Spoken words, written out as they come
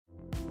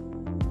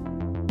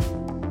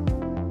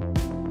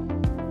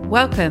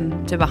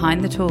Welcome to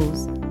Behind the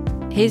Tools.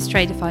 Here's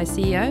Tradeify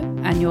CEO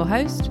and your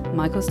host,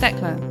 Michael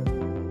Steckler.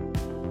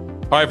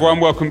 Hi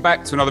everyone, welcome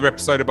back to another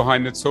episode of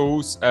Behind the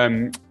Tools.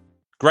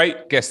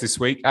 Great guest this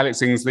week,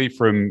 Alex Ingsley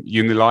from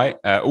Unilite,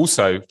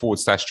 also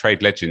 /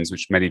 Trade Legends,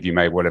 which many of you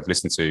may well have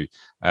listened to,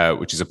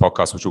 which is a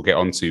podcast which we'll get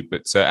onto.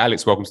 But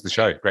Alex, welcome to the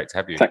show. Great to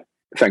have you.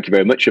 Thank you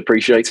very much.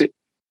 Appreciate it.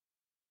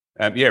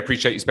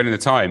 Appreciate you spending the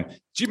time.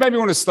 Do you maybe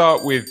want to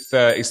start with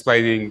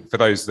explaining, for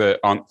those that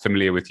aren't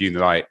familiar with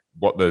Unilite,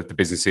 what the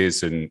business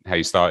is and how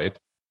you started?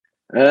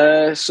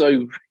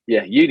 Unilite.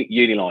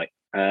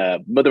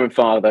 Mother and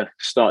father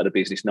started the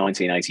business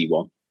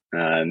 1981.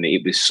 And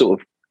it was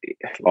sort of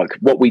like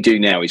what we do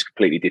now is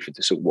completely different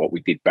to sort of what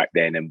we did back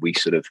then. And we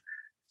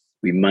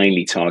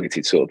mainly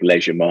targeted sort of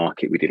leisure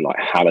market. We did like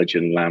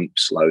halogen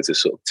lamps, loads of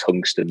sort of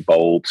tungsten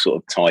bulb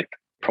sort of type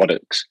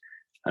products.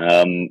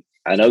 And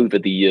over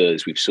the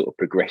years, we've sort of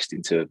progressed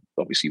into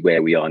obviously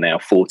where we are now,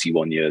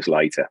 41 years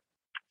later.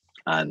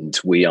 And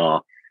we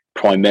are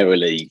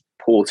primarily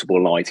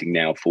portable lighting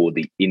now for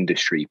the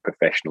industry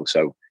professional.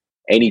 So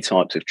any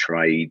types of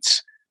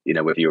trades, you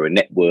know, whether you're a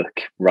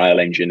network rail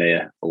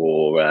engineer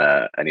or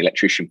an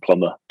electrician,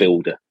 plumber,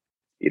 builder,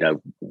 you know,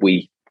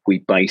 we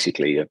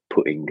basically are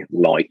putting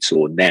lights,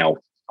 or now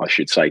I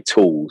should say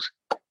tools,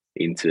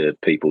 into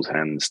people's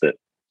hands that,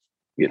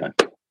 you know,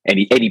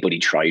 anybody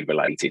trade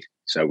related.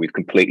 So we've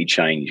completely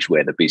changed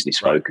where the business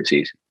focus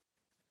is.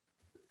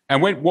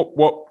 And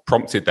what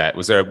prompted that?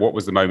 What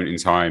was the moment in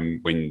time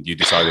when you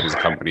decided as a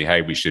company,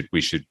 hey, we should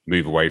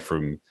move away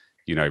from,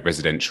 you know,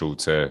 residential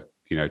to,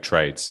 you know,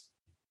 trades?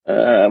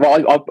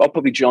 I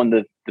probably joined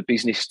the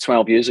business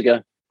 12 years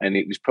ago, and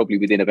it was probably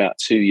within about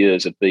 2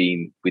 years of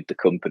being with the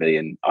company.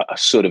 And I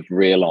sort of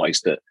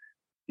realised that,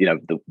 you know,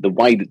 the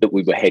way that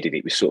we were headed,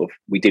 it was sort of,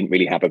 we didn't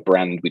really have a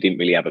brand, we didn't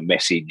really have a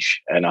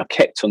message. And I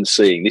kept on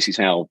seeing, this is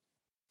how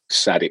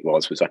sad it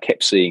was I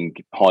kept seeing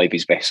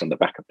Hy-Vis vests on the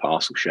back of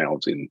parcel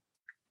shelves in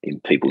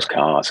people's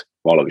cars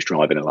while I was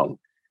driving along.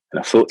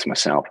 And I thought to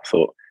myself,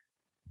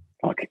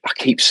 I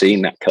keep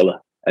seeing that colour.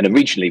 And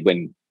originally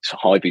when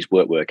Hy-Vis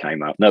workwear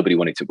came out, nobody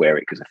wanted to wear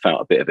it because I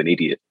felt a bit of an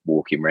idiot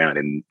walking around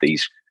in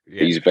these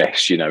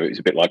vests. You know, it was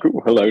a bit like,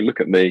 oh, hello,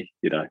 look at me,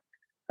 you know.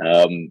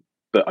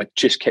 But I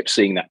just kept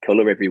seeing that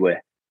colour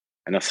everywhere.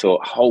 And I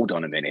thought, hold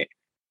on a minute.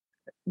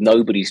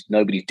 Nobody's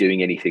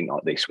doing anything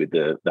like this with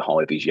the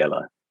Hy-Vis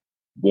yellow.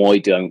 Why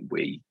don't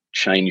we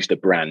change the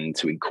brand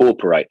to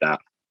incorporate that?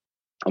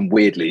 And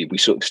weirdly, we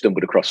sort of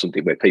stumbled across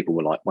something where people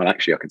were like, well,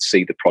 actually, I could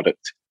see the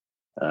product.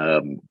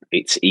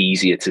 It's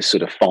easier to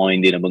sort of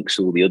find in amongst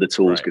all the other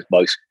tools,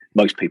 because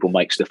most people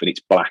make stuff and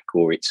it's black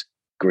or it's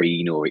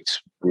green or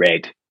it's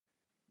red,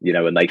 you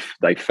know, and they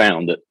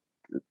found that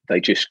they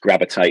just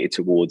gravitated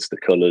towards the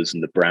colours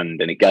and the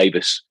brand, and it gave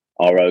us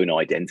our own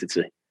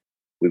identity.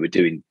 We were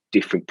doing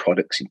different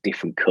products in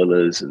different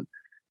colours, and,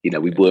 you know,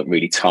 we weren't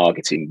really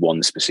targeting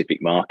one specific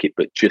market,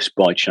 but just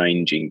by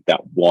changing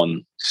that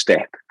one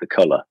step, the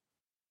colour,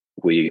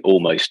 we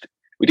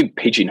didn't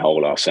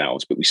pigeonhole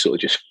ourselves, but we sort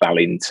of just fell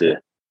into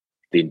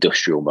the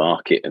industrial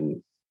market,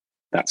 and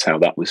that's how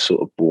that was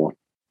sort of born.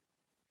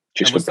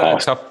 Was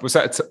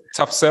that a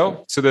tough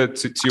sell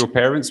to your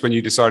parents when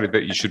you decided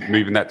that you should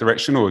move in that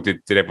direction, or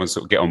did everyone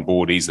sort of get on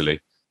board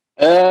easily?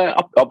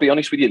 I'll be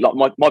honest with you.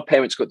 Like my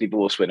parents got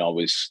divorced when I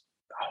was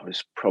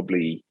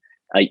probably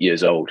 8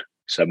 years old.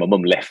 So my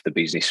mum left the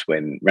business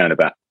when I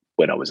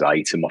was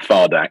 8, and my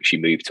father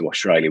actually moved to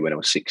Australia when I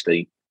was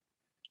 16.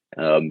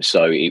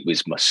 So it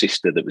was my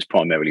sister that was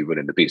primarily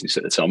running the business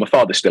at the time. My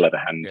father still had a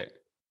hand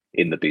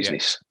in the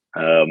business,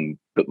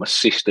 but my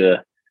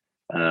sister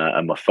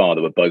and my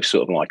father were both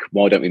sort of like,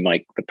 why don't we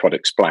make the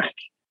products black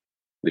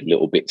with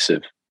little bits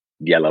of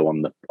yellow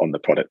on the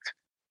product?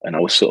 And I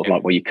was sort of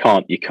like, well, you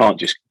can't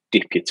just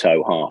dip your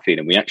toe half in.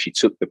 And we actually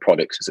took the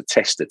products as a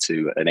tester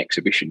to an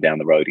exhibition down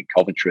the road in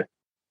Coventry,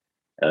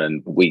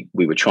 and we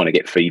were trying to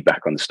get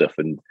feedback on stuff,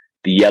 and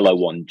the yellow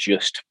one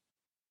just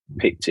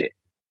picked it.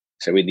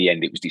 So in the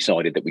end, it was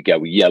decided that we go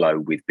with yellow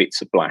with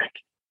bits of black.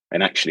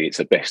 And actually, it's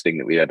the best thing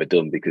that we've ever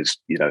done, because,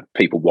 you know,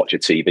 people watch a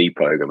TV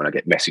program and I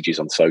get messages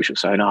on social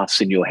saying, I've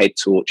seen your head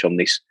torch on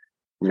this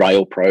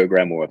rail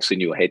program, or I've seen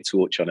your head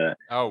torch on a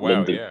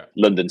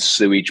London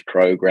sewage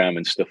program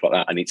and stuff like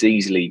that. And it's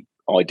easily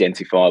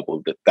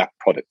identifiable that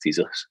product is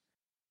us.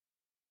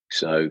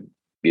 So,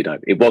 you know,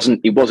 it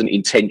wasn't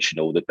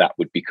intentional that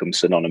would become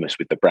synonymous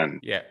with the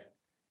brand. Yeah.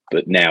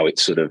 But now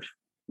it's sort of,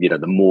 you know,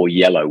 the more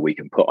yellow we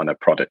can put on a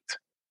product,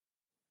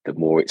 the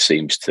more it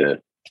seems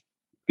to,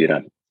 you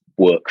know,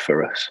 work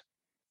for us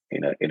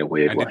in a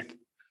weird way.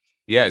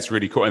 It's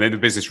really cool. And then the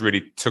business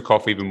really took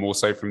off even more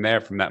so from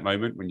that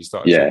moment when you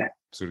started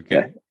sort of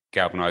get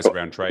galvanized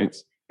around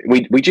trades.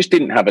 We just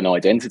didn't have an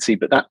identity,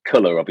 but that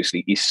color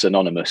obviously is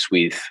synonymous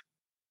with,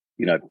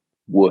 you know,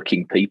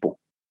 working people,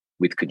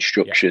 with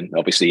construction.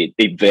 Obviously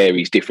it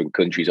varies different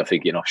countries. I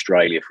think in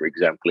Australia, for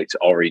example, it's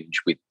orange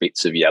with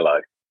bits of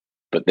yellow,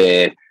 but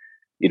they're,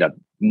 you know,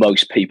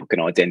 most people can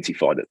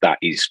identify that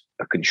is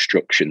a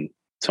construction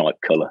type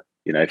color.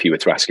 You know, if you were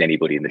to ask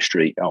anybody in the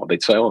street,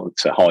 they'd say,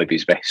 it's a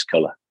Hy-Vis vest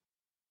colour.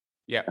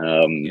 Yeah.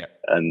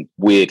 And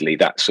weirdly,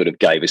 that sort of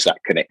gave us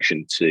that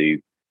connection to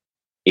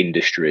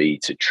industry,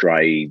 to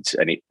trades,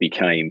 and it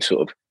became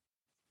sort of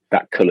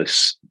that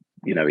colours.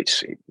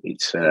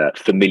 It's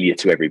familiar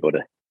to everybody.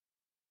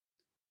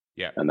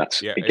 Yeah, and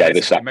it gave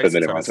us that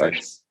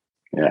familiarisation.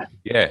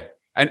 Yeah.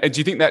 And do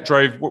you think that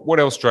drove? What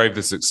else drove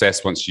the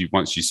success once you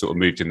sort of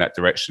moved in that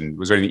direction?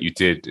 Was there anything you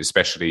did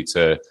especially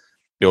to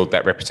build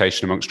that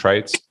reputation amongst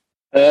trades?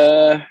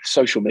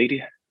 Social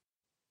media.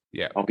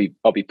 Yeah,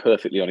 I'll be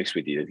perfectly honest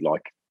with you.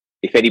 Like,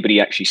 if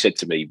anybody actually said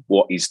to me,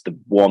 "What is the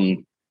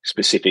one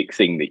specific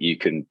thing that you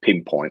can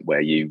pinpoint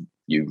where you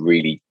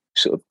really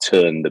sort of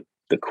turn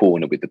the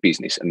corner with the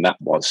business?" And that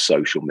was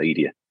social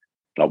media.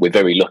 Like, we're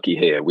very lucky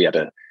here. We had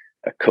a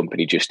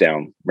company just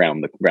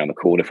round the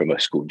corner from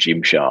us called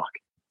Gymshark.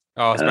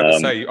 Oh,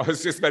 I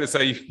was just about to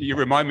say, you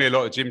remind me a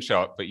lot of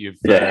Gymshark, but you've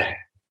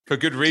for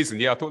good reason.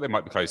 Yeah, I thought they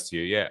might be close to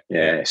you.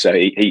 Yeah. So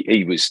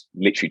he was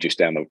literally just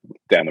down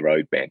the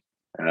road, Ben.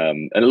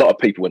 And a lot of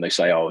people, when they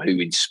say, "Oh, who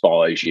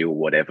inspires you?" or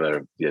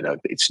whatever,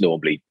 it's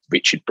normally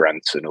Richard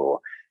Branson or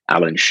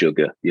Alan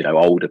Sugar,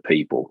 older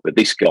people. But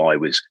this guy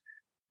was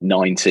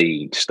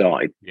 19,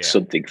 started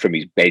something from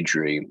his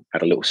bedroom,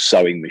 had a little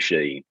sewing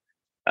machine,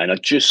 and I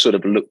just sort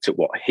of looked at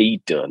what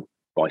he'd done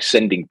by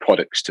sending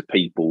products to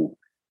people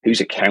whose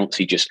accounts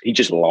he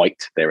just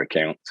liked their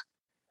account.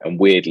 And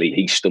weirdly,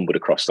 he stumbled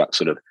across that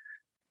sort of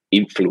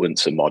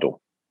influencer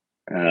model.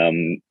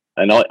 And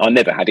I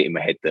never had it in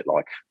my head that,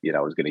 like, I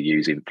was going to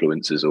use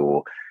influencers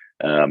or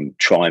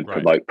try and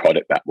promote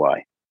product that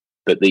way.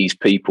 But these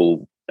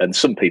people, and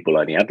some people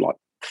only had like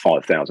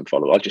 5,000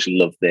 followers. I just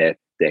love their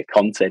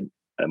content.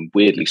 And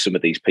weirdly, some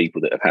of these people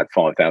that have had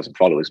 5,000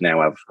 followers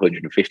now have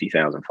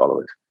 150,000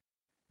 followers.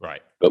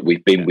 Right. But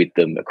we've been with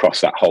them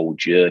across that whole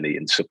journey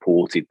and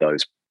supported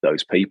those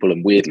people.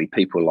 And weirdly,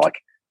 people are like,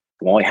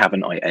 "Why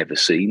haven't I ever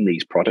seen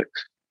these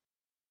products?"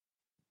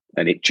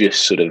 And it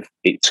just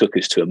it took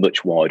us to a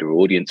much wider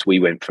audience.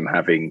 We went from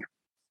having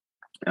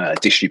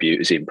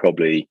distributors in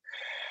probably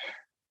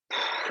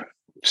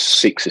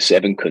 6 or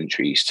 7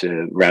 countries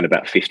to around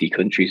about 50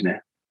 countries now.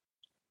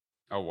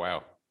 Oh,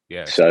 wow.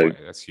 Yeah.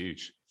 That's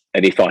huge.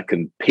 And if I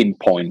can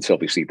pinpoint,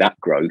 obviously, that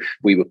growth,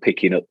 we were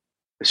picking up,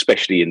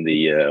 especially in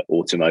the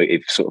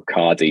automotive sort of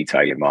car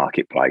detailing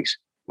marketplace,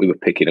 we were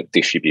picking up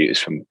distributors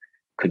from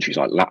countries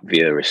like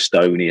Latvia,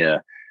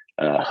 Estonia,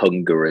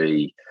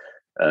 Hungary,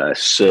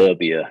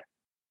 Serbia,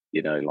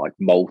 like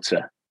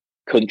Malta,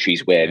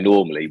 countries where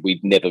normally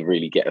we'd never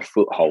really get a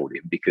foothold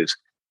in, because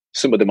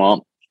some of them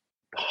aren't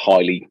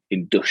highly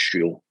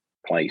industrial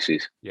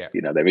places. Yeah.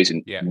 There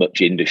isn't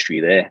much industry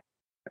there.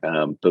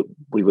 But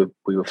we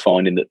were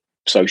finding that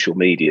social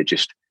media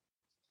just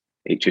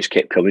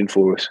kept coming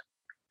for us.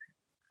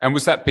 And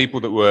was that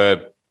people that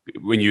were,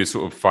 when you were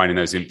sort of finding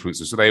those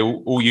influencers, were they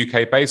all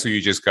UK based, or were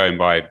you just going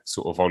by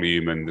sort of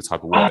volume and the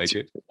type of work they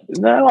did?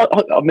 No,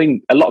 I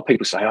mean, a lot of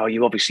people say, "Oh,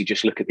 you obviously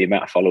just look at the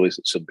amount of followers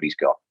that somebody's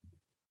got."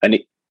 And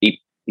it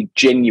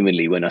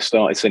genuinely, when I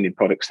started sending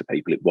products to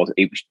people, it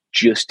was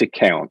just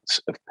accounts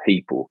of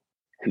people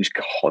whose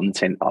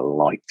content I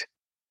liked,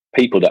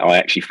 people that I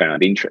actually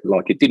found interesting.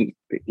 Like, it didn't,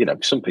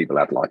 some people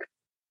had like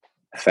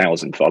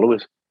 1,000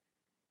 followers,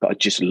 but I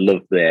just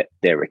loved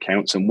their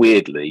accounts. And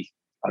weirdly,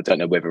 I don't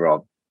know whether I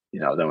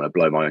don't want to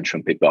blow my own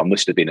trumpet, but I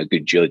must have been a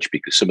good judge,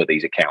 because some of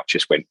these accounts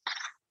just went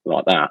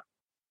like that.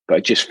 But I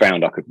just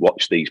found I could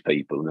watch these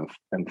people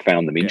and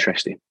found them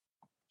interesting.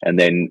 And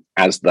then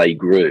as they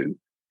grew,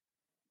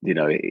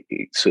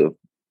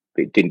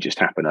 it didn't just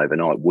happen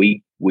overnight.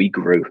 We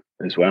grew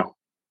as well,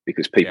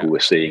 because people were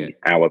seeing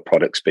our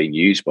products being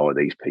used by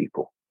these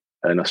people.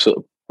 And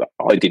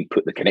I didn't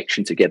put the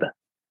connection together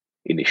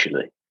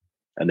initially.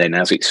 And then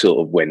as it sort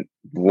of went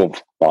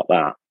like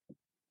that,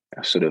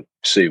 I sort of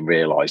soon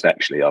realised,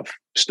 actually, I've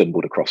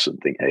stumbled across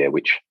something here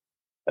which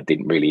I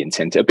didn't really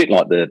intend to. A bit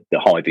like the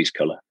high-vis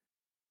colour.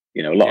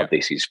 A lot of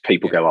this is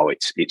people go, "Oh,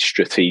 it's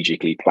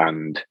strategically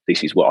planned.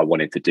 This is what I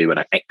wanted to do, and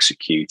I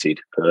executed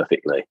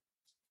perfectly."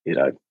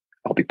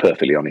 I'll be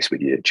perfectly honest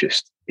with you.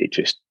 It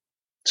just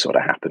sort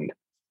of happened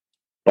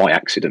by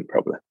accident,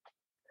 probably.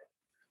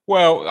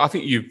 Well, I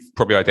think you've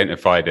probably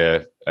identified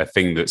a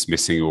thing that's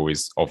missing, or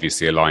is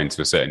obviously aligned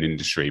to a certain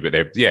industry. But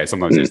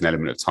sometimes there's an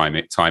element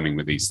of timing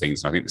with these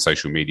things. And I think the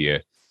social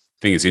media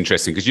thing is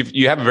interesting, because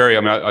you have a very,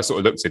 I sort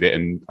of looked at it,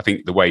 and I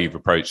think the way you've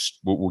approached,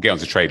 we'll get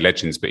onto Trade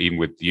Legends, but even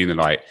with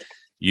Unilite,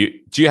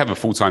 do you have a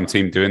full-time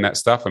team doing that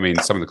stuff? I mean,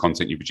 some of the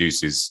content you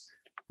produce is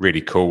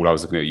really cool. I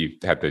was looking at, you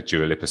had the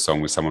Dua Lipa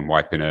song with someone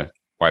wiping a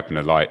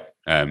light,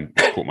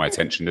 which caught my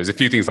attention. There's a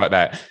few things like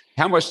that.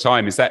 How much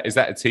time is that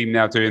a team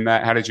now doing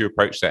that? How did you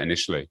approach that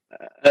initially?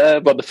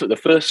 Well, the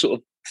first sort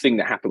of thing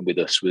that happened with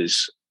us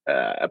was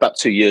about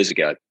 2 years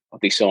ago. I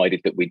decided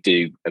that we'd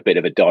do a bit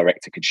of a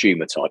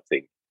direct-to-consumer type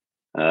thing,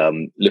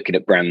 looking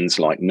at brands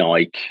like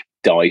Nike,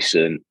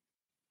 Dyson,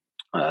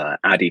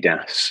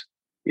 Adidas,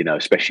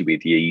 especially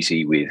with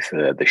Yeezy, with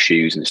the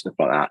shoes and stuff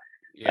like that.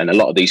 Yeah. And a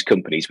lot of these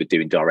companies were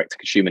doing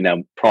direct-to-consumer.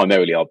 Now,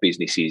 primarily our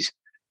business is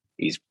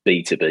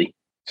B2B.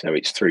 So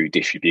it's through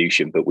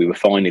distribution, but we were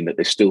finding that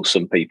there's still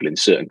some people in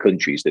certain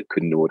countries that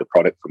couldn't order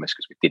product from us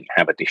because we didn't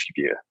have a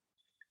distributor.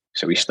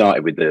 So we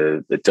started with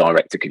the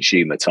direct to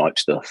consumer type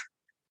stuff,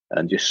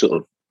 and just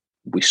sort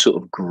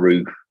of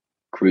grew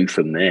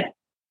from there.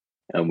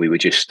 And we were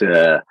just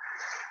trying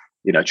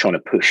to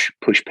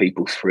push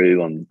people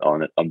through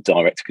on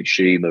direct to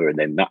consumer, and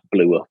then that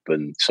blew up,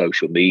 and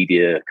social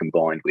media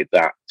combined with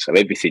that. So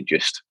everything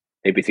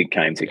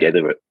came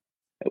together at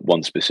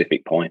one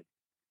specific point.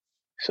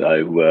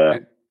 So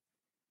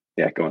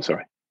go on.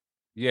 Sorry.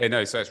 Yeah,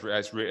 no. So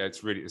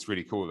it's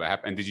really cool that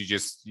happened. And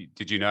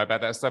did you know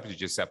about that stuff? Did you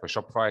just set up a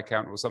Shopify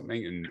account or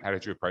something? And how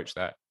did you approach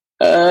that?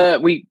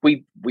 We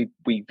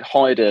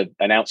hired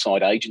an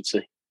outside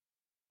agency,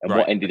 and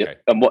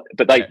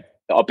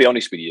I'll be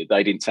honest with you,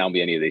 they didn't tell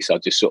me any of this. I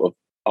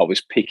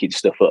was picking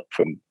stuff up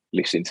from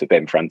listening to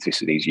Ben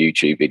Francis and his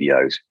YouTube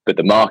videos. But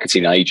the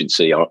marketing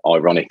agency,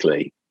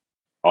 ironically,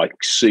 I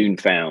soon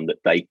found that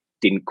they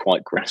didn't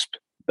quite grasp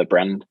the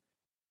brand.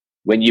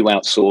 When you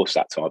outsource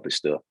that type of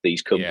stuff,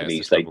 these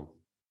companies,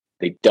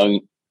 they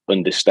don't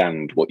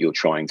understand what you're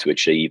trying to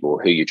achieve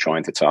or who you're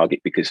trying to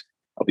target, because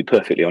I'll be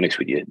perfectly honest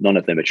with you, none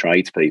of them are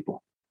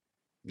tradespeople.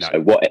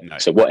 So what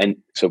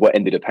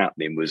ended up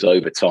happening was,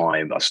 over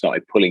time, I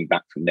started pulling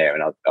back from there,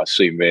 and I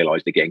soon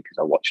realised, again, because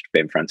I watched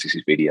Ben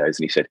Francis's videos,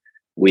 and he said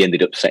we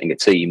ended up setting a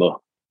team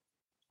up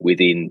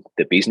within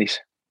the business.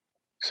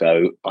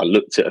 So I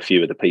looked at a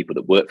few of the people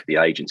that work for the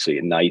agency,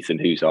 and Nathan,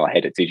 who's our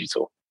head of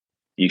digital,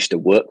 used to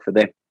work for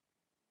them.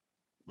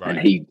 Right.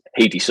 And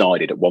he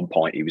decided at one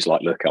point, he was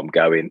like, look, I'm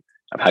going,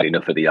 I've had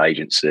enough of the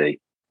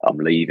agency, I'm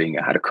leaving.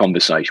 I had a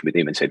conversation with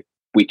him and said,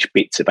 which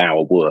bits of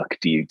our work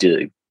do you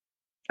do?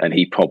 And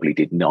he probably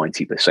did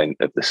 90%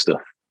 of the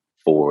stuff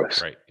for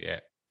us. Right. Yeah.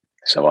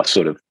 So I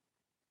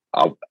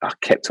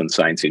kept on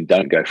saying to him,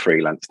 don't go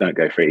freelance.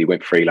 He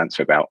went freelance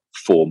for about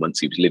 4 months.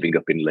 He was living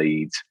up in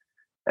Leeds,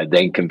 and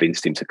then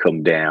convinced him to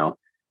come down.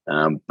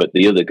 But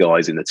the other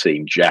guys in the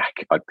team,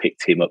 Jack, I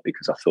picked him up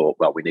because I thought,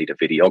 well, we need a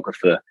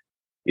videographer.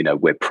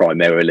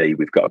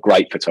 We've got a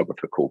great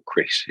photographer called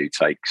Chris, who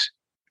takes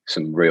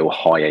some real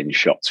high end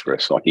shots for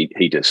us. Like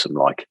he does some,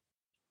 I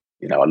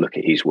look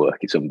at his work,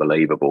 it's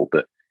unbelievable.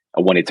 But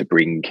I wanted to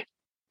bring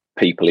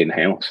people in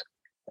house,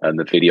 and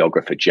the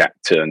videographer Jack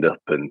turned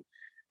up, and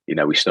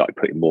we started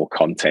putting more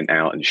content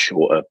out and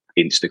shorter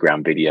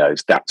Instagram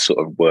videos. That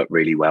sort of worked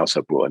really well.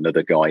 So I brought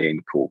another guy in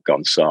called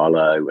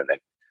Gonzalo, and then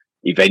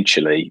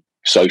eventually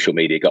social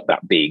media got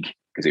that big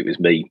because it was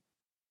me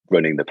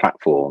running the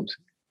platforms.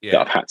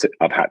 Yeah.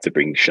 I've had to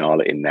bring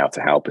Charlotte in now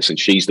to help us, and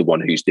she's the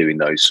one who's doing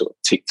those sort of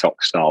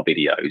TikTok style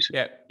videos.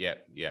 Yeah.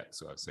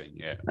 That's what I've seen.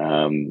 Yeah.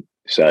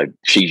 So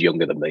she's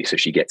younger than me, so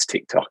she gets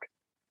TikTok.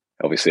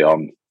 Obviously,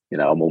 I'm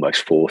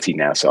almost 40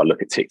 now, so I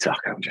look at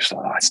TikTok and I'm just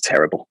like, oh, it's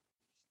terrible.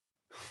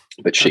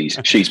 But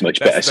she's much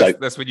better.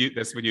 That's when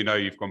you know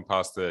you've gone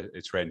past the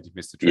trend. You've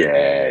missed the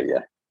trend.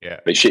 Yeah.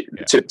 But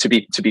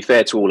to be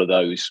fair to all of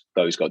those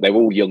guys, they're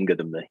all younger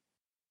than me.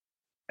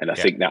 And I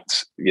think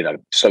that's,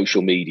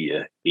 social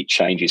media, it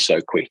changes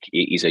so quick.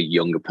 It is a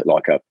younger,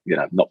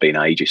 not being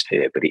ageist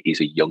here, but it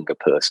is a younger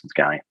person's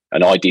game.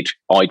 And I did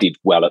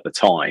well at the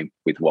time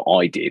with what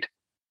I did,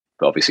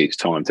 but obviously it's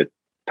time to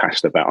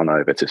pass the baton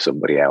over to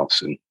somebody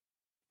else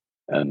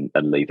and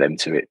leave them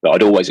to it. But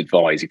I'd always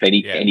advise, if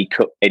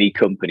any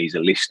companies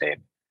are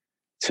listening,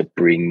 to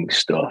bring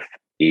stuff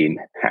in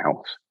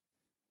house.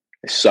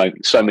 There's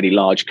so many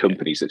large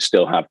companies that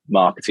still have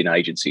marketing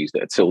agencies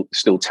that are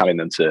still telling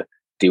them to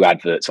do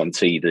adverts on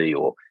TV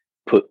or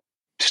put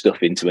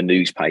stuff into a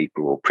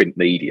newspaper or print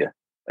media,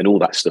 and all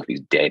that stuff is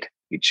dead.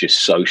 It's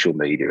just social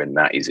media, and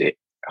that is it.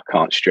 I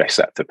can't stress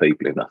that to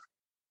people enough.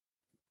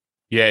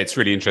 Yeah, it's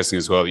really interesting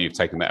as well that you've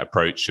taken that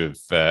approach of,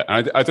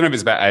 I don't know if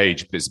it's about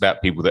age, but it's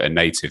about people that are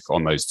native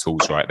on those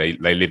tools, right? They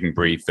live and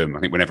breathe them. I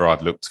think whenever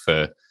I've looked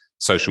for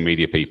social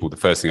media people, the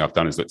first thing I've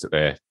done is looked at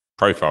their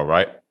profile,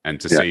 right? And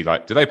to see,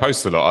 do they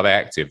post a lot? Are they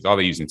active? Are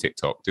they using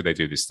TikTok? Do they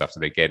do this stuff? Do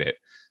they get it?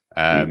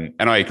 And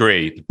I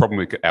agree. The problem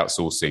with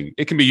outsourcing,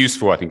 it can be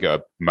useful, I think, at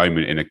a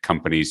moment in a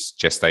company's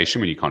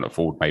gestation when you can't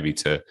afford maybe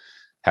to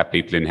have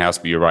people in-house,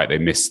 but you're right, they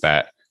miss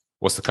that.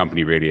 What's the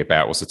company really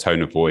about? What's the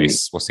tone of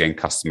voice? What's the end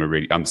customer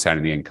really?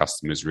 Understanding the end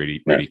customer is really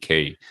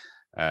key.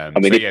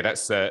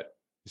 It's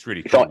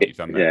really cool that you've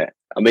done that. Yeah.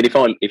 I mean, if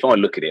I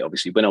look at it,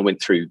 obviously, when I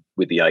went through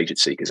with the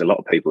agency, because a lot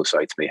of people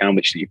say to me, how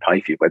much do you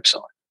pay for your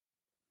website?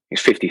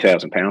 It's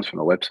 £50,000 for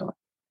my website.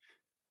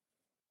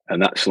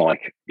 And that's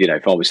like,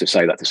 if I was to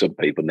say that to some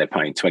people and they're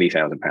paying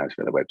 £20,000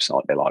 for their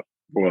website, they're like,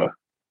 whoa.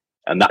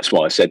 And that's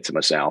why I said to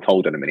myself,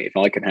 hold on a minute, if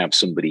I can have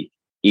somebody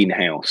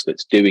in-house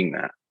that's doing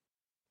that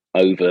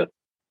over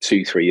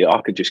 2-3 years,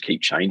 I could just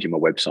keep changing my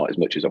website as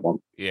much as I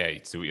want. Yeah, you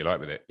do what you like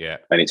with it. Yeah.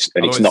 And it's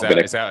not going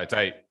to... It's out of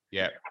date.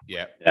 Yeah.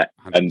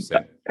 100%.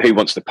 And who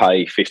wants to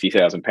pay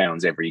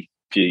 £50,000 every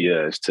few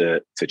years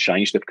to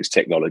change stuff, because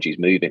technology is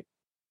moving?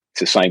 It's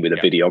the same with a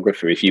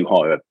videographer. If you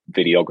hire a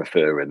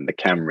videographer and the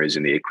cameras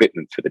and the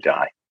equipment for the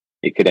day,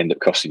 it could end up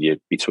costing you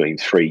between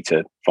 £3,000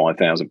 to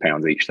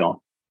 £5,000 each time.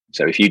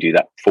 So if you do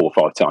that 4 or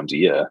 5 times a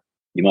year,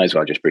 you may as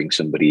well just bring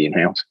somebody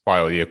in-house. Buy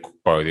all the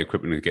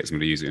equipment and get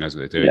somebody to use it and knows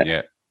what they're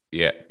doing.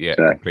 Yeah,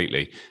 so,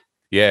 completely.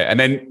 Yeah. And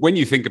then when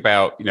you think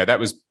about, that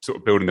was sort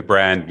of building the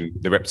brand and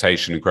the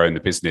reputation and growing the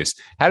business.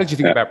 How did you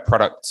think about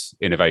product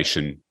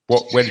innovation?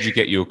 Where did you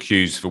get your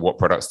cues for what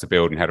products to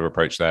build and how to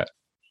approach that?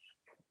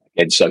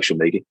 Again, social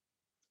media.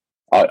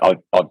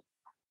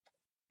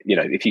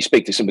 If you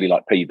speak to somebody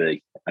like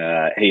PB,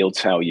 he'll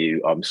tell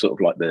you I'm sort of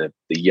like the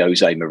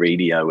Jose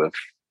Mourinho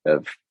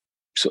of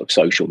sort of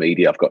social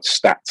media. I've got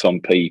stats on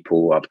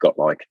people. I've got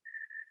a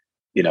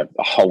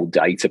whole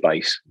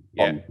database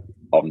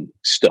on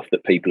stuff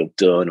that people have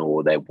done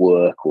or their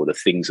work or the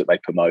things that they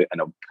promote.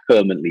 And I'm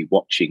permanently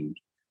watching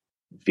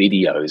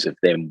videos of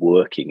them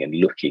working and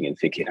looking and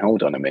thinking,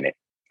 hold on a minute.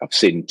 I've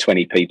seen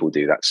 20 people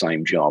do that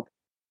same job.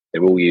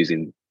 They're all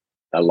using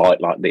a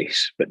light like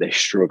this, but they're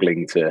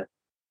struggling to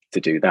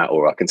do that.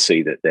 Or I can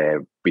see that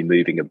they're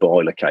removing a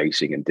boiler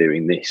casing and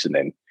doing this. And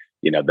then,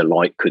 the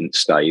light couldn't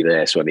stay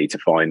there. So I need to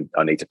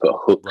put a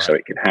hook so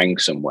it can hang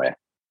somewhere.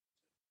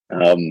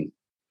 I'm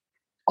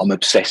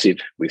obsessive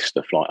with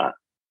stuff like that.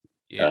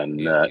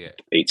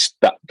 It's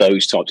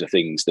those types of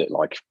things that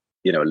a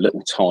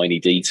little tiny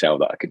detail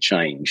that I could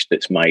change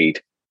that's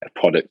made a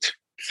product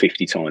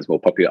 50 times more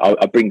popular.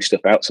 I bring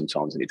stuff out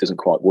sometimes and it doesn't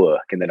quite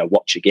work. And then I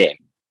watch again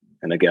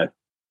and I go,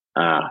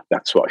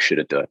 that's what I should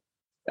have done.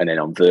 And then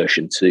on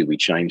version 2, we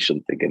change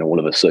something and all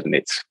of a sudden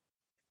it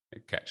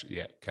catches.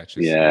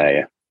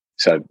 Yeah.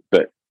 So,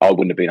 but I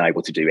wouldn't have been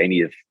able to do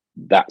any of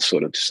that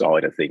sort of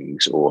side of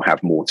things or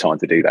have more time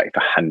to do that if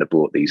I hadn't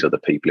brought these other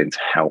people in to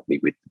help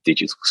me with the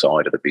digital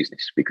side of the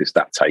business, because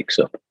that takes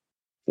up,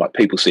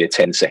 people see a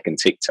 10-second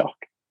TikTok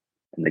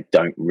and they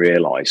don't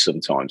realize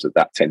sometimes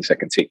that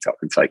 10-second TikTok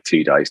can take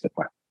 2 days to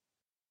plan.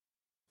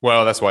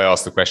 Well, that's why I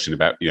asked the question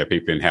about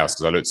people in-house,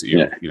 because I looked at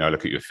you, I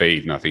look at your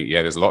feed and I think,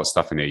 there's a lot of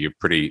stuff in here. You're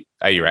pretty,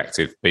 you're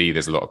active, B,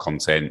 there's a lot of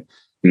content.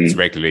 It's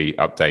regularly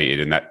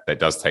updated, and that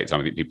does take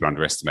time. I think people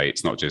underestimate.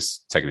 It's not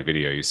just taking a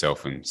video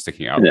yourself and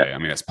sticking it up there. I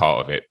mean, that's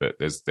part of it, but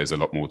there's a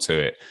lot more to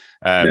it.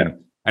 And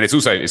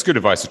it's good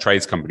advice to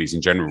trades companies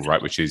in general,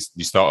 right? Which is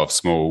you start off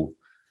small.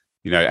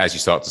 As you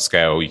start to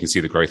scale, you can see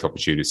the growth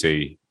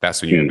opportunity.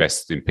 That's when you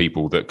invest in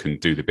people that can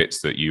do the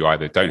bits that you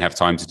either don't have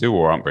time to do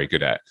or aren't very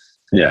good at.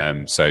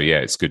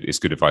 It's good. It's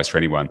good advice for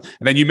anyone.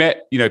 And then you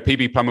met,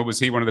 PB Plumber. Was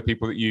he one of the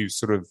people that you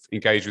sort of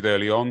engaged with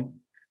early on?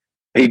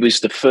 He was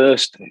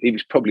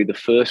probably the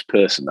first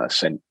person I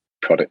sent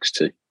products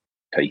to,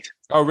 Pete.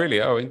 Oh, really?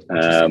 Oh, he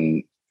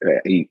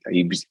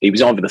was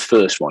either the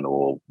first one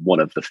or one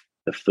of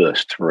the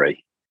first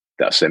 3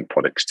 that I sent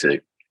products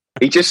to.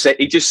 He just said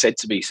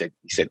to me, he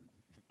said,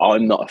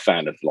 I'm not a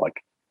fan of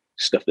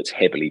stuff that's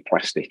heavily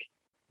plastic,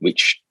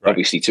 which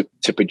obviously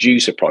to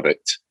produce a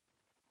product,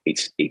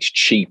 it's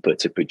cheaper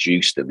to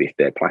produce them if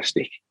they're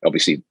plastic.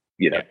 Obviously,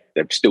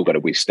 they've still got to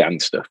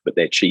withstand stuff, but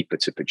they're cheaper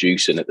to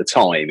produce. And at the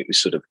time, it was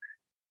sort of,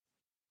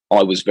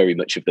 I was very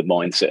much of the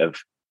mindset of,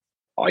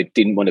 I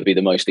didn't want to be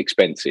the most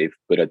expensive,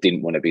 but I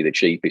didn't want to be the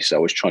cheapest. So I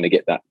was trying to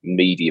get that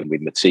medium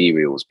with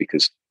materials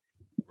because,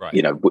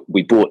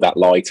 we bought that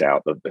light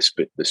out,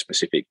 the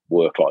specific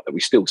work light that we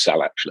still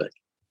sell actually.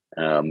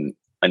 And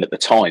at the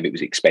time, it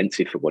was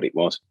expensive for what it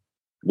was.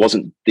 It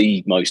wasn't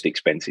the most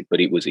expensive,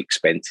 but it was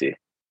expensive.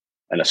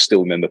 And I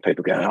still remember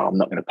people going, I'm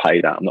not going to pay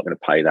that. I'm not going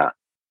to pay that.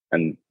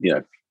 And,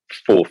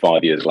 4 or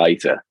 5 years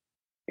later,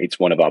 it's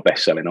one of our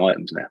best selling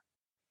items now.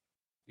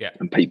 Yeah.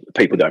 And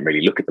people don't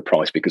really look at the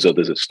price because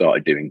others have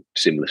started doing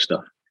similar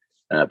stuff.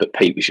 But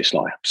Pete was just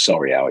like,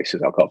 sorry, Al, he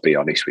says, I've got to be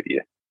honest with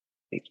you.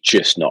 It's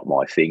just not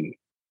my thing.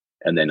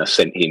 And then I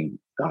sent him,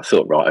 I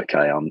thought, right,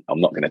 okay, I'm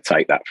not going to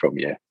take that from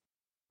you.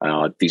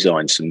 I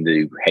designed some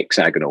new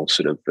hexagonal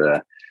sort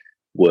of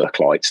work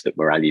lights that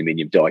were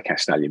aluminium,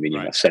 die-cast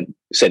aluminium. Right. I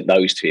sent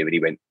those to him and he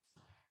went,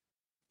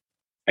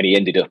 and he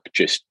ended up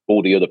just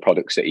all the other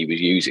products that he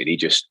was using. He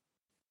just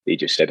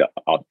said,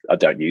 I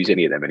don't use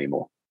any of them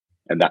anymore.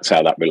 And that's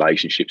how that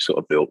relationship sort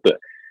of built. But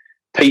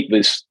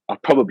I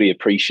probably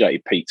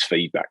appreciated Pete's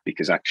feedback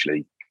because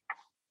actually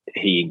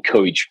he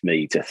encouraged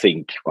me to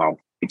think, well,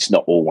 it's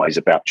not always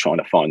about trying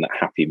to find that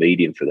happy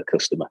medium for the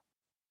customer.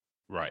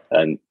 Right.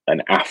 And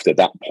after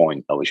that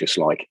point, I was just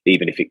like,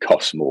 even if it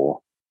costs more,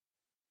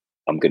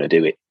 I'm going to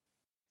do it.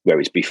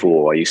 Whereas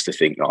before I used to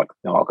think like,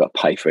 I've got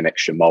to pay for an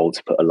extra mold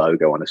to put a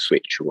logo on a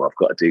switch, or I've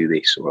got to do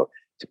this, or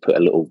to put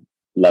a little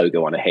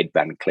logo on a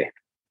headband clip.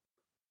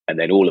 And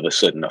then all of a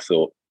sudden I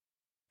thought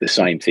the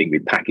same thing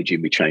with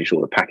packaging. We changed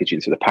all the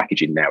packaging. So the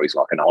packaging now is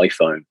like an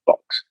iPhone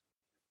box.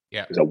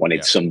 Yeah. Because I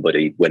wanted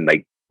somebody when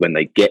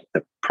they get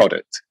the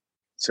product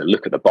to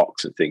look at the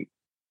box and think,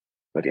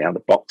 but yeah,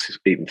 the box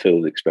even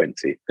feels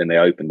expensive. Then they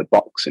open the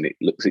box and it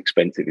looks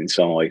expensive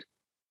inside.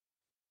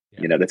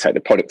 Yeah. They take the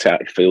product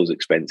out, it feels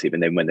expensive.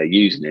 And then when they're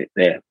using it,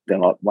 they're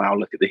like, wow,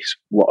 look at this.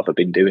 What have I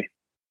been doing?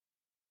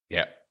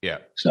 Yeah. Yeah.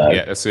 So,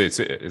 yeah,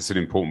 it's an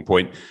important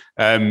point.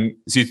 So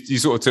you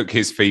sort of took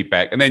his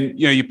feedback and then,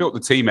 you built the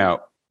team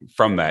out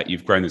from that.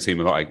 You've grown the team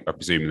a lot, I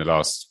presume, in the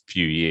last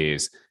few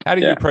years. How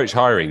did you approach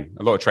hiring?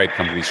 A lot of trade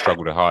companies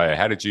struggle to hire.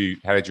 How did you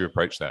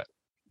approach that?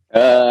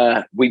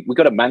 We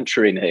got a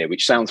mantra in here,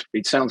 which sounds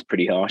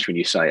pretty harsh when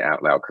you say it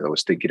out loud, because I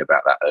was thinking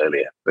about that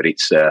earlier. But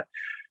it's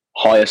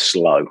hire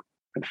slow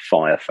and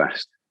fire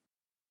fast,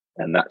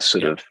 and that's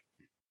sort of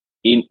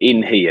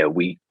in here.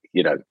 We,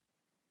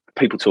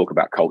 people talk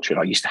about culture,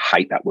 and I used to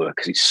hate that word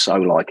because it's so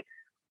like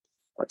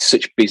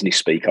such business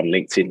speak on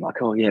LinkedIn.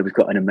 Like, oh yeah, we've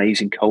got an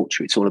amazing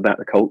culture. It's all about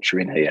the culture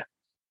in here,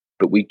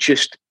 but we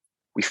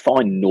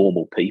find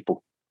normal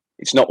people.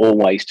 It's not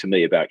always, to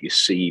me, about your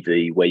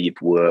CV, where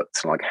you've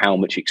worked, like how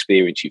much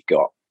experience you've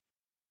got.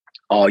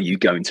 Are you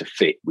going to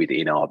fit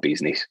within our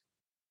business?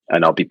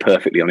 And I'll be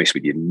perfectly honest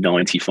with you,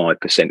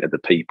 95% of the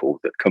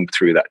people that come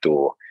through that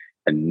door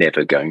are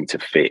never going to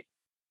fit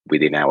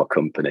within our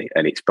company.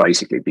 And it's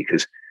basically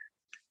because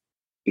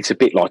it's a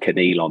bit like an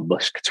Elon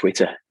Musk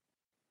Twitter.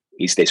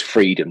 There's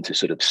freedom to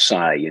sort of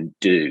say and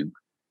do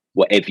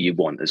whatever you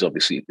want, as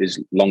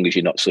long as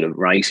you're not sort of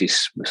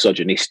racist,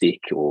 misogynistic,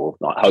 or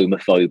like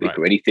homophobic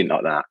or anything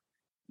like that.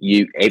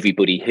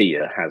 Everybody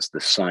here has the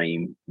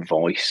same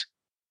voice,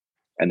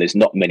 and there's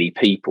not many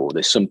people.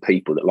 There's some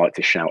people that like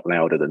to shout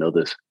louder than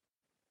others,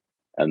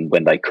 and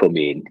when they come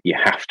in, you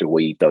have to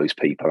weed those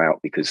people out,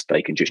 because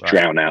they can just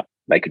drown out.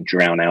 They can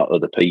drown out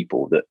other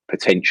people that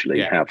potentially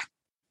have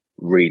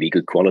really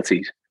good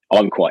qualities.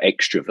 I'm quite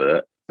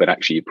extrovert, but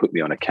actually, you put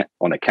me on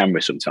a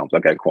camera sometimes, I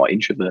go quite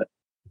introvert.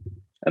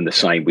 And the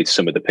same with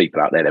some of the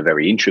people out there, they're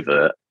very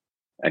introvert,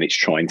 and it's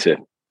trying to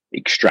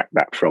extract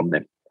that from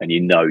them. And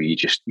you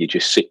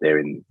just sit there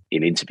in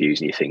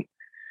interviews and you think,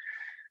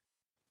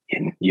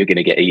 you're going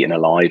to get eaten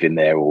alive in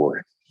there,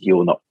 or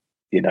you're not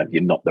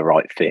the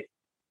right fit.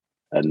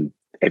 And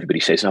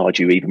everybody says, oh,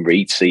 do you even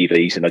read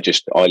CVs? And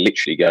I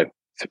literally go,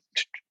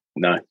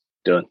 no,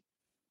 done.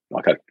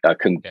 Like I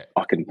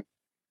can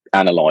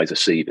analyze a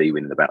CV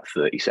within about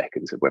 30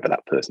 seconds of whether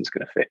that person's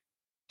going to fit.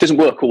 Doesn't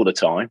work all the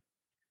time.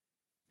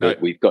 But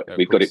we've got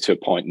it to a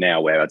point now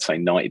where I'd say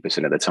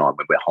 90% of the time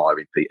when we're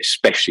hiring people,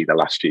 especially the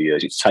last few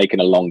years, it's taken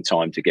a long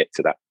time to get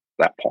to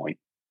that point.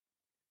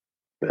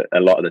 But a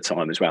lot of the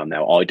time as well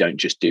now, I don't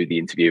just do the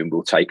interview, and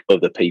we'll take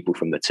other people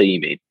from the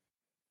team in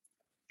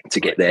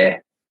to get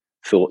their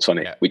thoughts on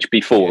it. Which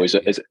before, as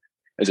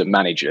a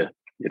manager,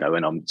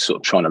 and I'm sort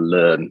of trying to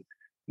learn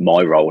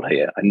my role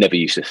here, I never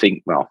used to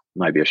think, well,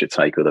 maybe I should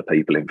take other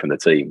people in from the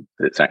team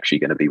that's actually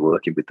going to be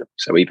working with them.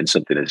 So even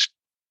something as,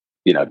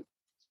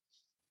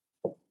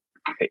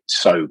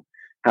 it's so,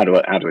 how do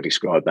I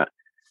describe that?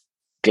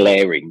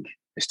 Glaring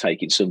as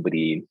taking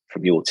somebody in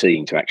from your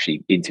team to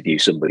actually interview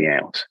somebody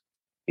else.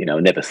 I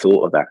never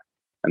thought of that.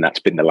 And that's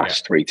been the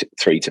last 3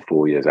 to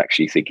 4 years,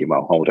 actually thinking,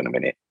 well, hold on a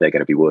minute, they're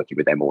going to be working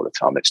with them all the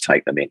time. Let's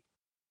take them in.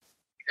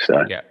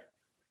 So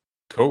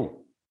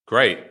cool,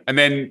 great. And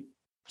then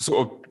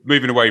sort of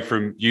moving away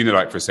from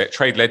Unilite for a sec,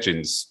 Trade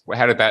Legends.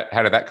 How did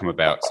that come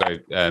about? So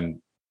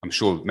I'm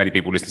sure many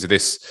people listen to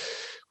this.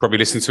 Probably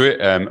listen to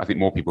it. I think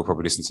more people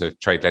probably listen to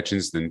Trade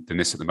Legends than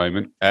this at the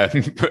moment.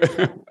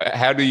 But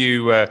how do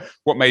you?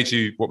 What made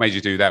you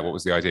do that? What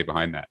was the idea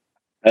behind that?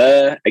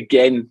 I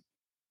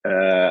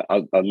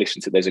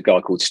listened to. There's a guy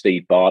called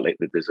Steve Bartlett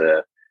that does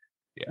a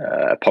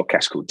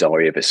podcast called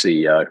Diary of a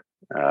CEO,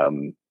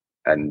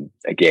 and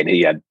again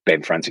he had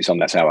Ben Francis on.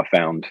 That's how I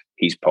found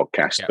his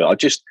podcast. But I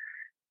just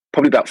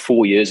probably about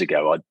 4 years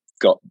ago, I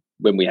got.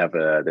 When we have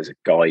there's a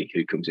guy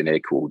who comes in here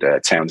called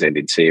Townsend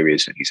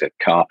Interiors, and he's a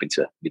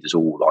carpenter. He does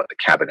all like the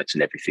cabinets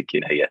and everything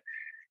in here.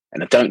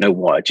 And I don't know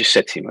why. I just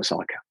said to him, I was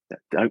like,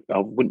 I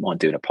wouldn't mind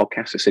doing a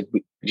podcast. I said,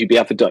 would you be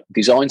able to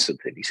design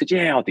something? He said,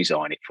 yeah, I'll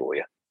design it for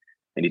you.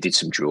 And he did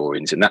some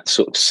drawings, and that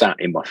sort of sat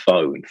in my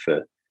phone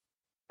for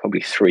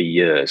probably 3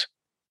 years.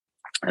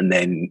 And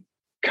then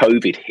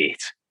COVID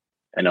hit,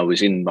 and I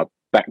was in my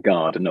back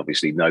garden.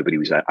 Obviously, nobody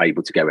was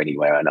able to go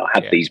anywhere. And I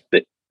had these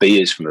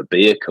beers from a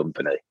beer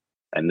company,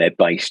 and they're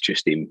based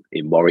just in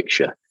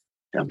Warwickshire.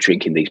 And I'm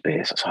drinking these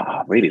beers. I was like,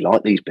 I really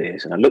like these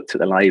beers. And I looked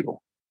at the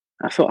label.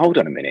 I thought, hold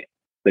on a minute.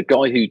 The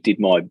guy who did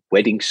my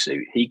wedding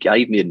suit, he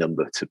gave me a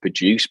number to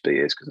produce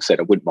beers, because I said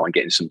I wouldn't mind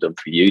getting some done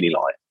for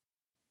Unilite.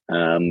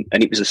 And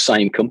it was the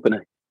same company.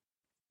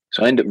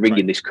 So I ended up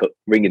ringing this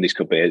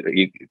company.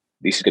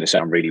 This is going to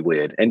sound really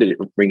weird. Ended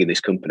up ringing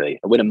this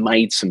company. I went and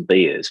made some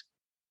beers.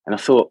 And I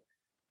thought,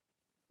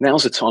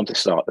 now's the time to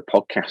start the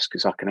podcast,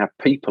 because I can have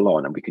people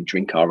on and we can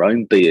drink our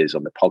own beers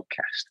on the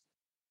podcast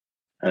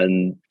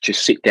and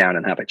just sit down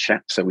and have a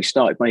chat. So we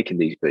started making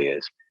these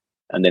beers,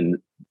 and then,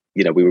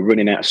 we were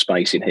running out of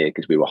space in here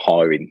because we were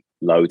hiring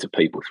loads of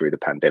people through the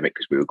pandemic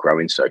because we were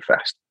growing so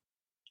fast.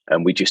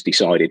 And we just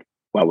decided,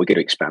 well, we're going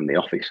to expand the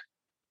office.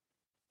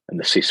 And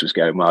the sis was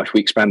going, well, if we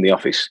expand the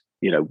office,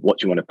 what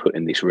do you want to put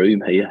in this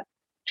room here?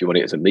 Do you want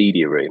it as a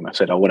media room? I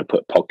said, I want to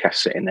put a podcast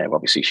set in there.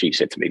 Obviously, she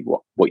said to me,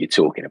 what you're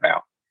talking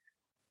about.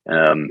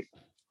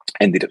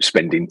 Ended up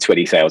spending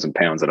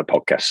 £20,000 on a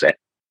podcast set,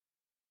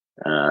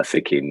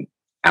 thinking,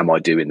 am I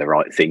doing the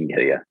right thing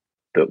here?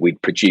 But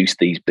we'd produced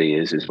these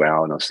beers as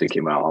well, and I was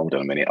thinking, well, hold on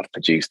a minute, I've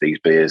produced these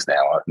beers now.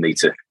 I need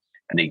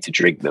to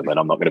drink them, and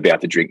I'm not going to be able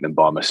to drink them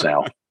by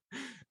myself.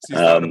 So you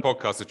started a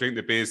podcast to drink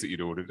the beers that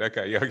you'd ordered.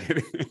 Okay, yeah, I get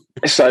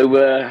it. So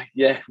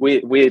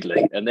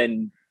weirdly, and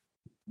then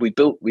we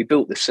built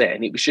the set,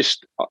 and it was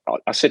just,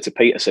 I said to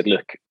Pete, I said,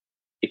 look,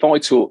 if I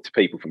talk to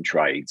people from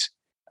trades,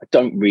 I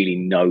don't really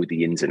know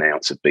the ins and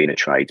outs of being a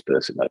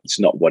tradesperson. It's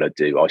not what I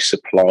do. I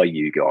supply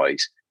you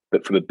guys,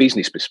 but from a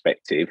business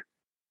perspective,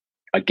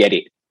 I get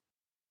it.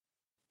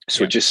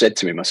 So I just said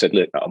to him, I said,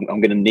 look, I'm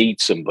going to need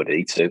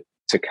somebody to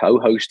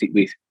co-host it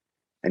with.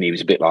 And he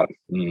was a bit like,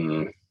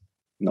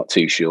 not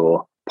too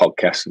sure.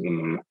 Podcast.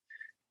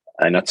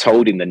 And I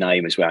told him the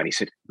name as well. And he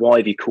said, why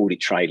have you called it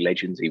Trade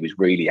Legends? He was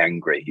really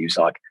angry. He was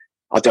like,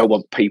 I don't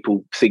want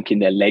people thinking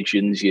they're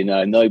legends.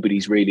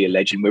 Nobody's really a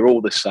legend. We're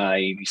all the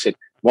same. He said,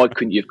 why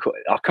couldn't you have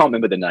I can't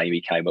remember the name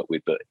he came up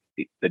with, but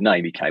the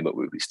name he came up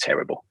with was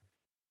terrible.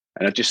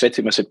 And I just said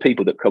to him, I said,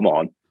 people that come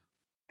on,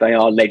 they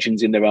are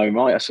legends in their own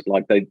right. I said,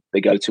 like,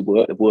 they go to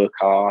work, they work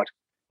hard.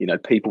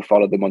 People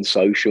follow them on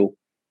social.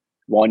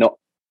 Why not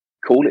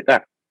call it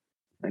that?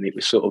 And it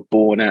was sort of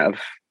born out of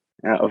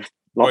lockdown.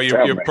 Well,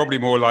 you're probably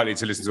more likely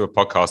to listen to a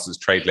podcast as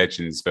Trade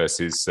Legends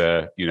versus,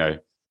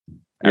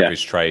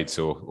 average trades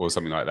or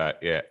something like that.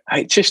 Yeah.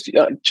 I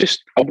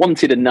I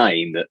wanted a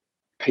name that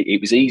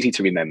it was easy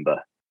to remember,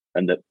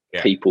 and that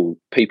people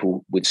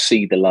would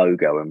see the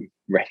logo and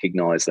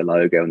recognize the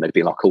logo, and they'd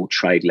be like, "Oh,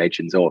 Trade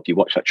Legends." Or if you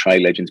watch that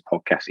Trade Legends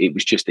podcast, it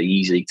was just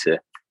easy to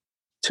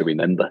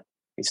remember.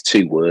 It's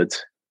 2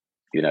 words.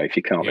 If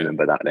you can't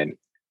remember that, then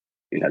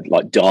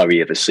like Diary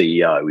of a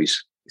CEO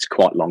is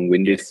quite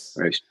long-winded. Yes.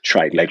 Whereas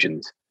Trade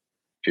Legends,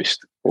 just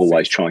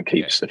always try and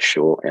keep stuff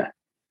short. Yeah.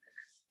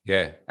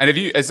 Yeah. And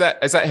has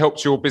that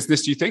helped your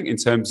business, do you think, in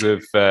terms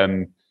of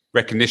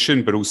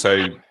recognition, but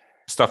also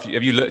stuff? Do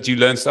you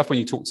learn stuff when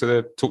you talk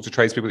to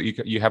tradespeople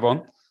that you have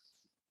on?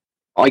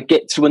 I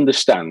get to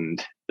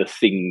understand the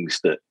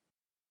things that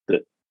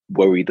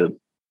worry them,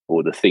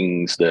 or the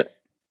things that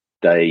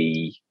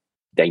they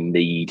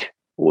need,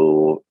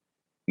 or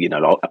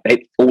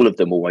all of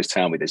them always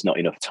tell me there's not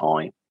enough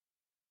time.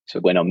 So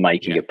when I'm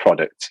making a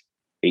product,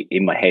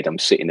 in my head, I'm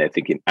sitting there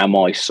thinking, am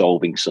I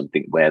solving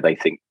something where they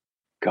think,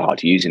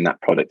 God, using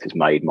that product has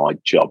made my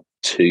job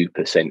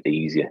 2%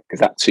 easier? Because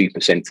that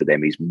 2% to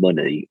them is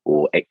money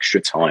or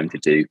extra time to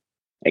do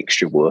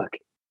extra work.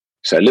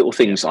 So little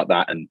things like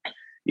that, and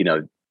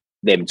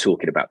them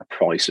talking about the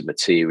price of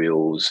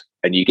materials,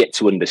 and you get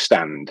to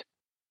understand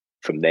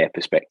from their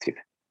perspective.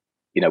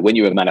 When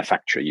you're a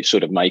manufacturer, you're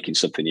sort of making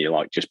something, you're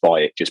like, just buy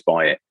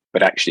it.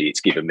 But actually,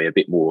 it's given me a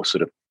bit more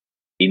sort of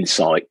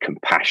insight,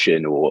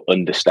 compassion, or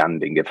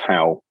understanding of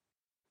how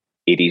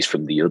it is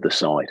from the other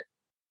side.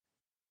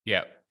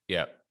 Yeah.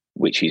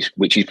 Which is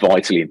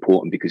vitally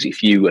important, because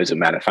if you as a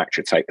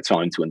manufacturer take the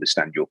time to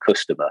understand your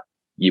customer,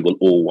 you will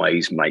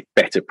always make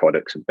better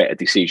products and better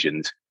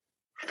decisions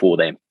for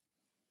them.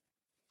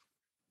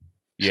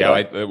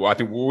 Yeah, so, I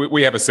think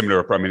we have a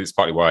similar. I mean, it's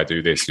partly why I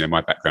do this. My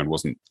background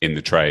wasn't in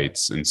the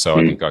trades, and so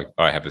I think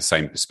I have the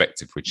same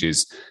perspective, which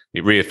is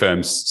it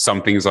reaffirms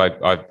some things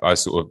I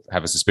sort of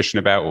have a suspicion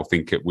about, or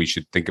think we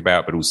should think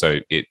about, but also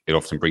it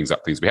often brings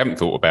up things we haven't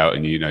thought about,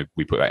 and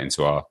we put that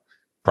into our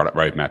product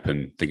roadmap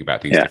and think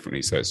about things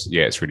differently. So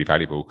it's really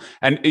valuable.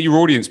 And your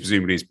audience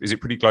presumably is it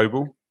pretty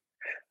global?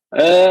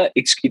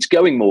 It's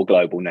going more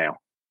global now.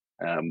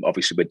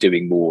 Obviously, we're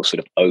doing more sort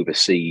of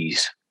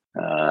overseas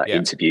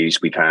interviews.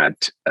 We've had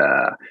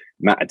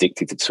Matt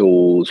Addicted to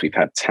Tools. We've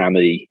had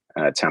Tammy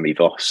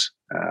Voss,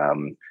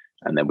 and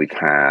then we've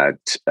had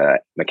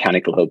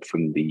Mechanical Hub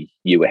from the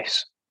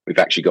US. We've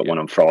actually got one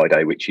on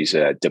Friday, which is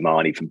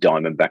Damani from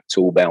Diamondback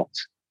Tool Belt.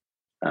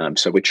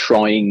 So we're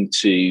trying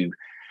to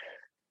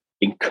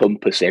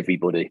encompass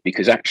everybody,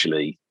 because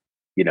actually,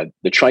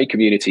 the trade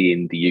community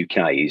in the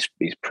UK is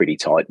pretty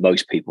tight.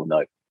 Most people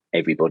know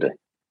everybody,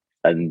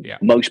 and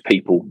most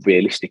people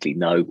realistically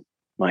know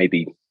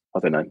maybe, I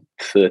don't know,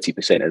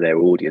 30% of their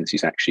audience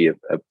is actually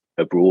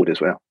abroad as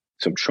well.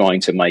 So I'm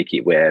trying to make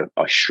it where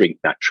I shrink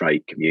that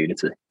trade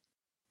community,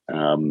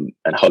 and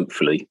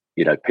hopefully,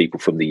 people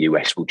from the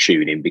US will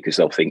tune in, because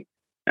they'll think,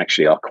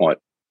 actually, I'd quite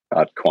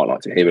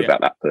like to hear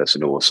about that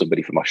person, or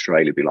somebody from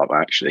Australia be like,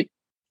 well, actually,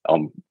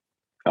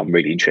 I'm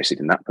really interested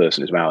in that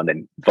person as well. And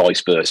then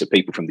vice versa,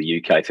 people from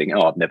the UK think,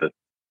 oh, I've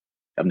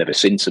never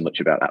seen so much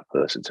about that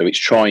person. So it's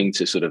trying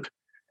to sort of,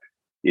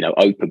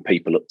 open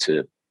people up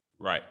to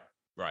right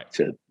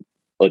to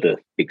other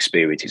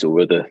experiences or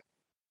other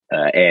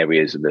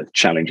areas and the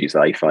challenges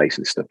they face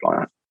and stuff like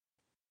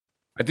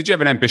that. Did you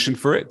have an ambition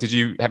for it? Did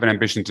you have an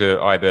ambition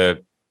to either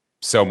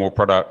sell more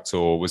product,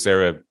 or was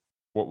there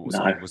apart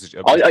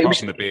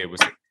from the beer? Was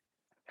it?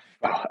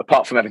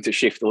 Apart from having to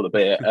shift all the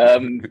beer,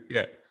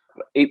 yeah.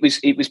 It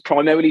was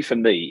primarily, for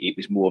me, it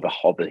was more of a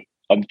hobby.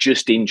 I'm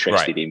just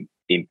interested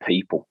in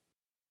people.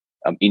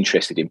 I'm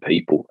interested in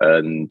people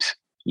and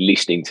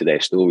listening to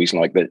their stories.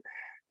 Like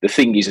the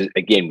thing is,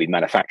 again, with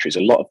manufacturers,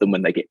 a lot of them,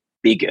 when they get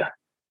bigger,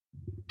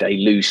 they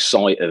lose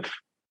sight of,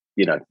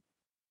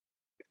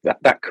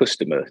 that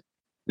customer.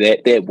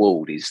 Their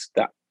world is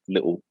that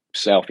little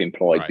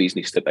self-employed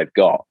business that they've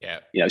got.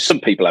 Yeah. Some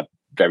people have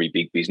very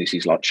big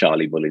businesses like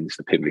Charlie Mullins,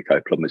 the Pimlico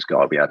Plumbers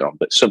guy we had on,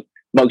 but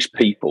most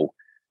people,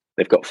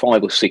 they've got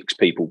 5 or 6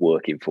 people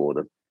working for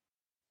them,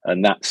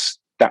 and that's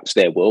that's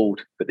their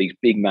world. But these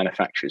big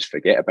manufacturers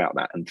forget about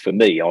that. And for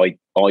me,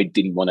 I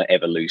didn't want to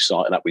ever lose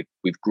sight of that.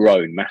 We've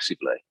grown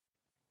massively,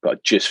 but I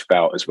just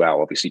felt as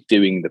well, obviously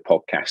doing the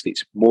podcast,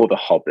 it's more of a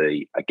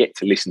hobby. I get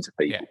to listen to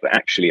people, but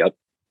actually I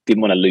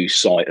didn't want to lose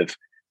sight of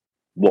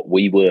what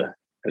we were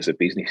as a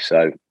business.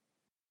 So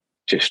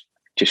just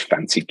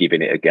fancied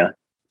giving it a go.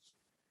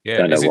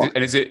 Yeah.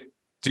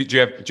 Do you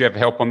have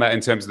help on that in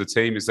terms of the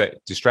team? Is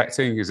that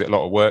distracting? Is it a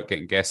lot of work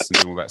getting guests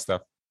and all that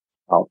stuff?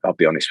 I'll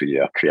be honest with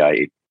you. I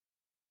created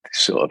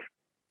sort of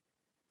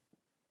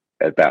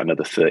about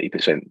another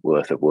 30%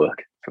 worth of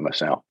work for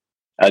myself,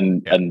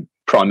 and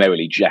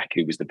primarily Jack,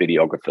 who was the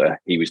videographer,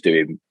 he was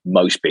doing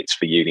most bits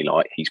for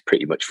Unilight. He's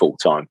pretty much full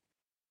time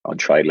on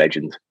Trade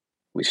Legends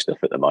with stuff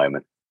at the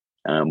moment.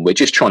 We're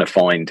just trying to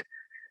find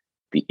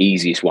the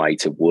easiest way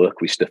to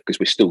work with stuff because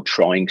we're still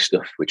trying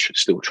stuff. We're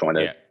still trying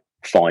to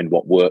find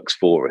what works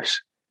for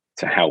us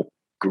to help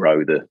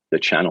grow the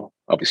channel.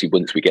 Obviously,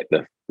 once we get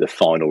the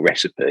final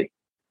recipe,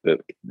 but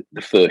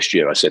the first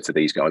year I said to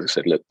these guys, I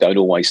said, look, don't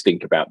always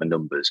think about the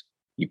numbers.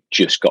 You've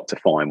just got to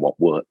find what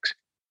works.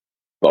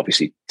 But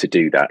obviously, to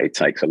do that, it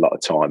takes a lot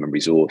of time and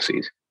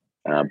resources.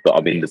 But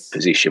I'm in the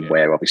position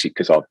where, obviously,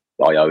 because I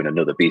own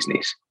another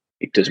business,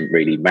 it doesn't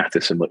really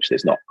matter so much.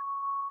 There's not,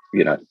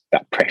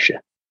 that pressure.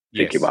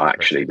 Thinking, well,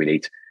 actually, we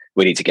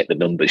need to get the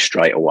numbers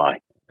straight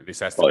away. This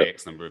has to be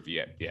X number of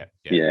yeah.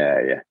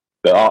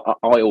 But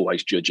I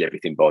always judge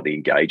everything by the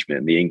engagement,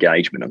 and the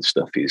engagement on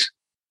stuff is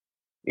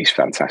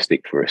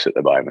fantastic for us at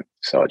the moment.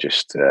 So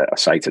I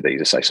say to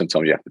these,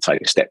 sometimes you have to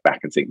take a step back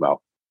and think,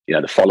 well,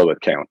 the follower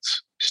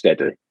counts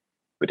steady,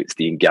 but it's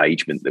the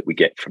engagement that we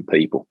get from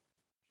people.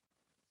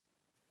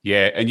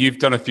 Yeah, and you've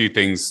done a few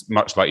things,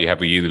 much like you have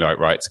with Unilight,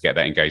 right, to get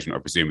that engagement.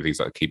 I presume things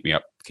like the Keep Me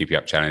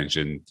Up challenge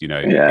and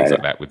things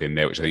like that within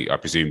there, which I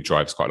presume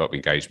drives quite a lot of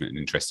engagement and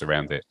interest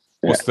around it.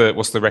 What's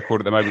the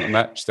record at the moment on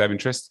that? Just to have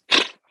interest.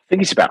 I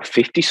think it's about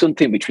 50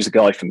 something, which was a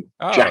guy from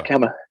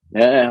Jackhammer.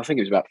 Yeah, I think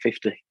it was about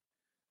 50,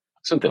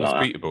 something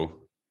like that. Beatable.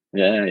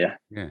 Yeah.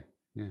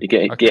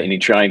 You're getting in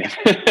training.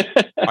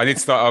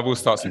 I will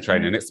start some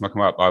training. Next time I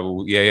come up, I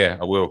will. Yeah,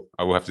 I will.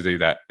 I will have to do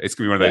that. It's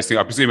going to be one of those things.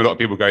 I presume a lot of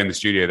people go in the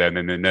studio then,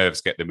 and their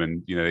nerves get them,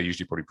 and they're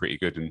usually probably pretty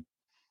good. And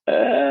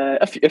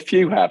a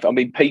few have. I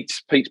mean,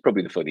 Pete's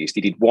probably the funniest.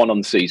 He did one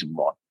on season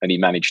 1, and he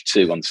managed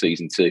 2 on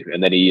season 2,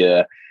 and then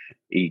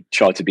he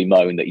tried to be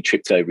moan that he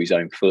tripped over his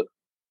own foot.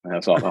 And I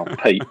was like, "Oh,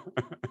 Pete,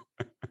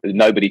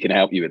 nobody can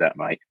help you with that,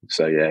 mate."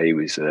 So yeah, he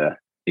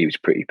was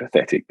pretty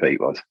pathetic. Pete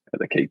was at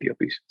the Keep You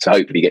Uppies. So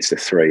hopefully he gets to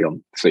 3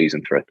 on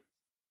season 3.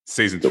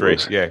 Season 3,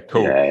 yeah,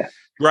 cool. Yeah.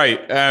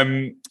 Great.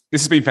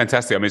 This has been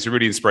fantastic. I mean, it's a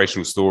really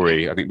inspirational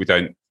story. I think we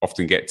don't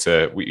often get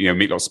to,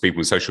 meet lots of people,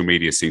 and social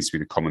media seems to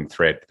be the common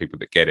thread. People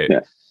that get it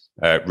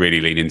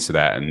really lean into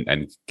that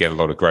and get a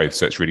lot of growth.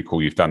 So it's really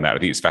cool you've done that. I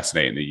think it's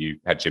fascinating that you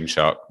had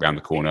Gymshark around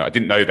the corner. I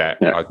didn't know that.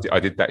 Yeah. I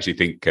did actually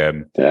think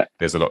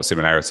there's a lot of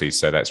similarities.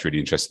 So that's really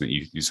interesting that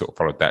you sort of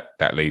followed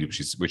that lead,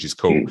 which is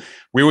cool.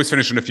 We always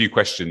finish on a few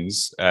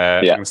questions.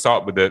 I'm going to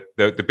start with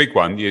the big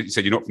one. You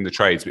said you're not from the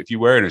trades, but if you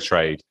were in a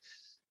trade,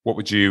 what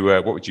would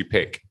you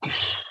pick?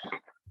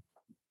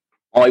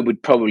 I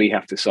would probably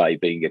have to say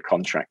being a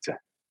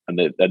contractor, and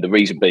the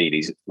reason being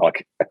is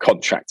like a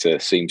contractor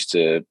seems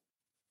to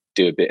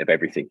do a bit of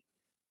everything.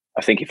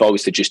 I think if I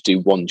was to just do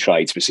one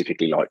trade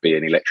specifically, like be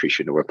an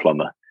electrician or a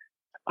plumber,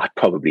 I'd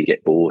probably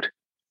get bored.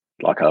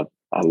 Like I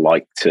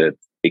like to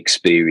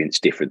experience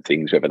different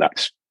things, whether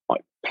that's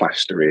like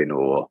plastering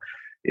or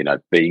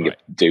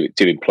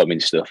doing plumbing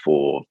stuff,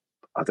 or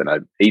I don't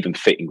know, even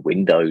fitting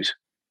windows.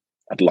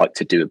 I'd like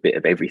to do a bit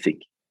of everything.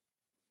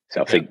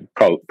 So I think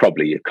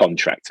probably a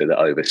contractor that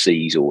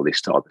oversees all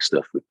this type of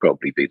stuff would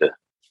probably be the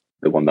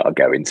one that I'd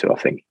go into, I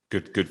think.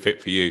 Good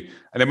fit for you.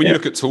 And then when you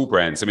look at tool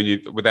brands, I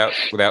mean, without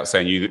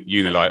saying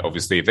Unilight,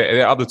 obviously, are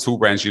there other tool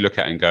brands you look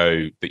at and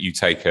go that you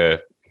take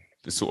the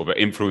sort of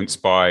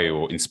influenced by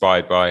or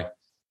inspired by?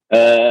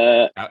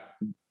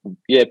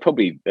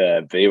 Probably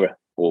Vera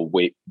or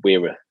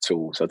Wera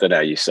Tools. I don't know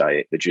how you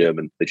say it. The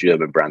German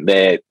brand.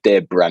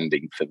 Their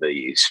branding for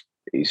me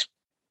is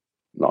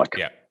like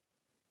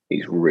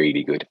is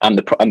really good, and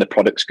the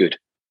product's good.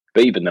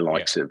 But even the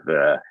likes of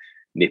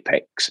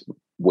Knipex,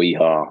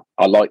 Weha,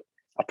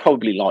 I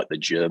probably like the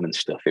German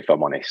stuff, if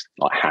I'm honest.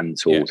 Like hand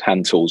tools. Yeah.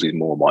 Hand tools is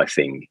more my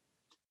thing.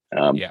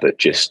 But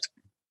just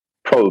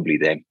probably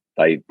them.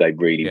 They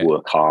really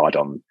work hard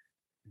on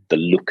the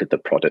look of the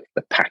product,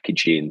 the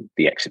packaging,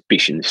 the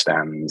exhibition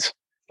stands,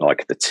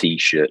 like the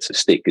T-shirts, the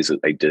stickers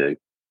that they do,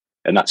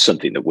 and that's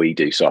something that we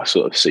do. So I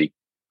sort of see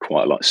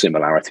quite a lot of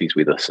similarities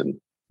with us and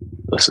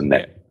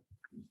them.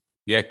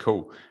 Yeah,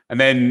 cool. And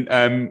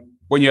then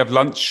when you have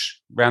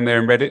lunch around there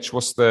in Redditch,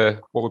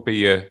 what would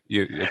be a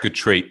good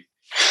treat?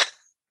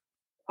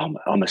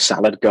 I'm a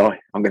salad guy.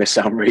 I'm going to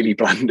sound really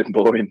bland and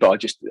boring,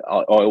 but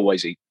I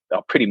always eat.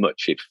 Pretty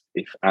much,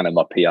 if Anna,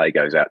 my PA,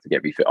 goes out to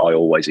get me fit, I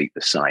always eat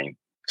the same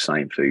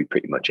food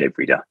pretty much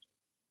every day.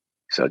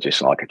 So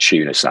just like a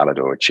tuna salad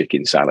or a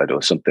chicken salad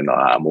or something like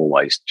that. I'm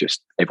always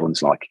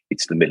everyone's like,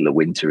 it's the middle of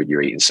winter and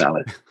you're eating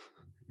salad.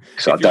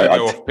 So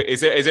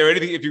is there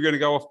anything, if you're going to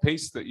go off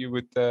piste, that you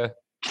would?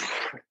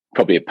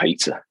 Probably a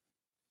pizza.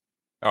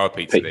 Oh, a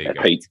pizza.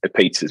 A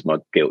pizza's my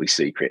guilty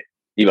secret.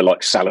 Even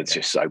like salad's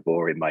just so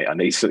boring, mate. I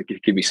need something.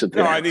 Give me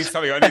something. No, else. I need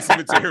something. I need some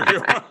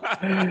material.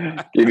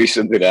 Give me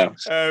something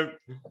else.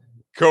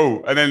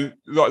 Cool. And then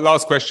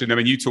last question. I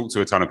mean, you talk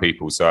to a ton of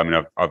people, so I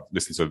mean, I've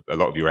listened to a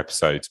lot of your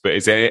episodes. But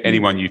is there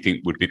anyone you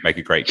think would make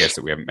a great guest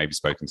that we haven't maybe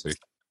spoken to?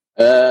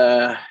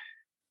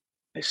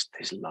 There's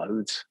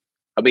loads.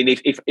 I mean,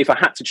 if I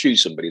had to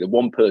choose somebody, the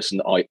one person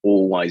that I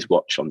always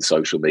watch on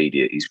social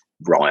media is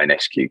Ryan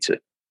SQ2.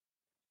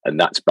 And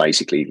that's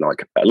basically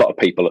like a lot of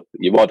people,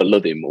 you either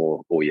love him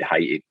or you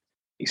hate him.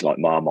 He's like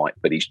Marmite,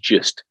 but he's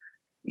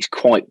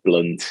quite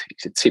blunt.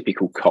 He's a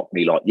typical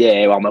Cockney, like,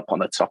 yeah, I'm up on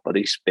the top of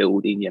this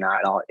building,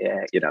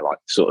 like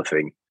sort of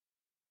thing.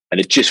 And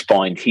I just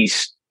find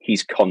his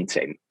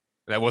content.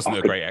 That wasn't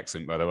a great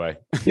accent, by the way.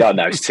 Yeah,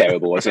 no, it's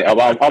terrible, wasn't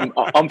it?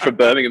 I'm from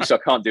Birmingham, so I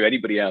can't do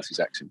anybody else's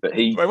accent. But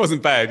it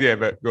wasn't bad, yeah.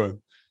 But go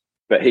on.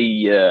 But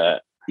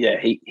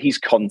his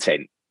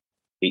content,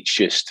 it's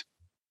just,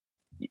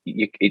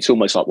 it's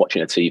almost like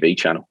watching a TV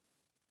channel.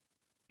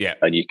 Yeah,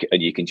 and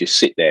you can just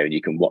sit there and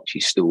you can watch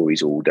his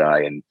stories all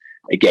day. And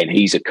again,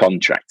 he's a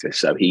contractor,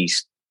 so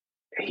he's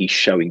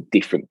showing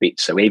different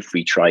bits, so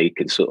every trade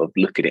can sort of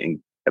look at it and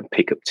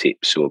pick up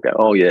tips or go,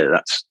 oh yeah,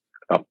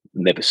 I've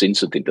never seen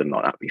something done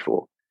like that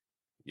before.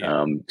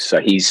 Yeah. So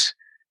his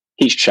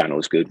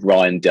channel's good.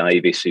 Ryan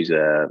Davis, who's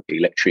a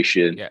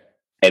electrician,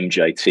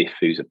 MJ Tiff,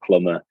 who's a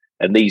plumber,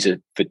 and these are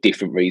for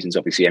different reasons.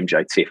 Obviously,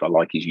 MJ Tiff, I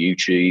like his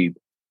YouTube.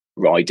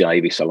 Ryan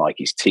Davis, I like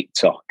his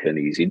TikTok and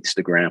his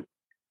Instagram.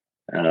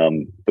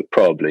 But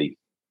probably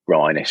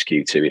Ryan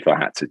SQ2 if I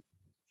had to,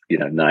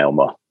 nail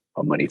my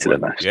money to the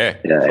mast. Yeah,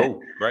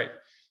 cool, great.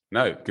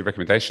 No, good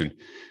recommendation.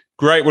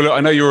 Great. Well, look, I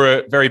know you're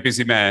a very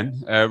busy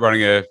man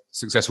running a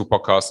successful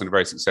podcast and a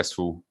very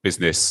successful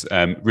business.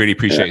 Really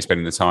appreciate you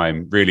spending the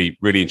time. Really,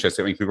 really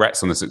interesting. I mean,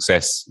 congrats on the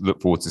success.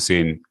 Look forward to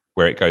seeing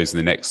where it goes in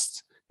the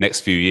next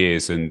few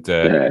years. And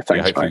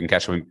hopefully we can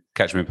catch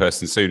them in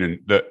person soon. And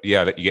let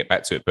you get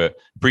back to it. But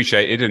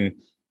appreciate it. And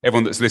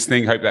everyone that's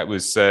listening, hope that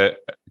was, I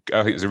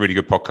think it was a really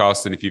good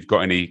podcast. And if you've got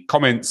any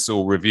comments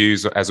or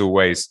reviews, as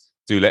always,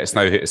 do let us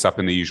know. Hit us up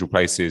in the usual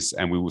places,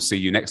 and we will see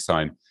you next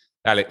time.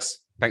 Alex,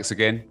 thanks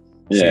again.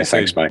 Yeah,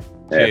 thanks, mate.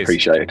 Yeah,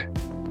 appreciate it.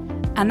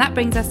 And that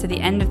brings us to the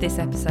end of this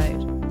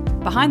episode.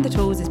 Behind the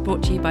Tools is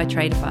brought to you by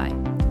Tradeify,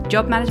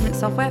 job management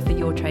software for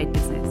your trade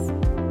business.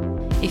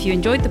 If you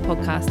enjoyed the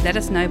podcast, let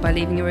us know by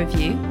leaving a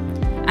review,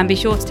 and be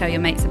sure to tell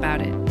your mates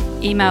about it.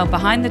 Email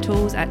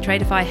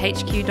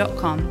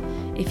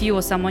behindthetools@tradeifyhq.com if you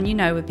or someone you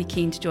know would be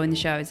keen to join the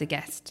show as a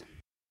guest.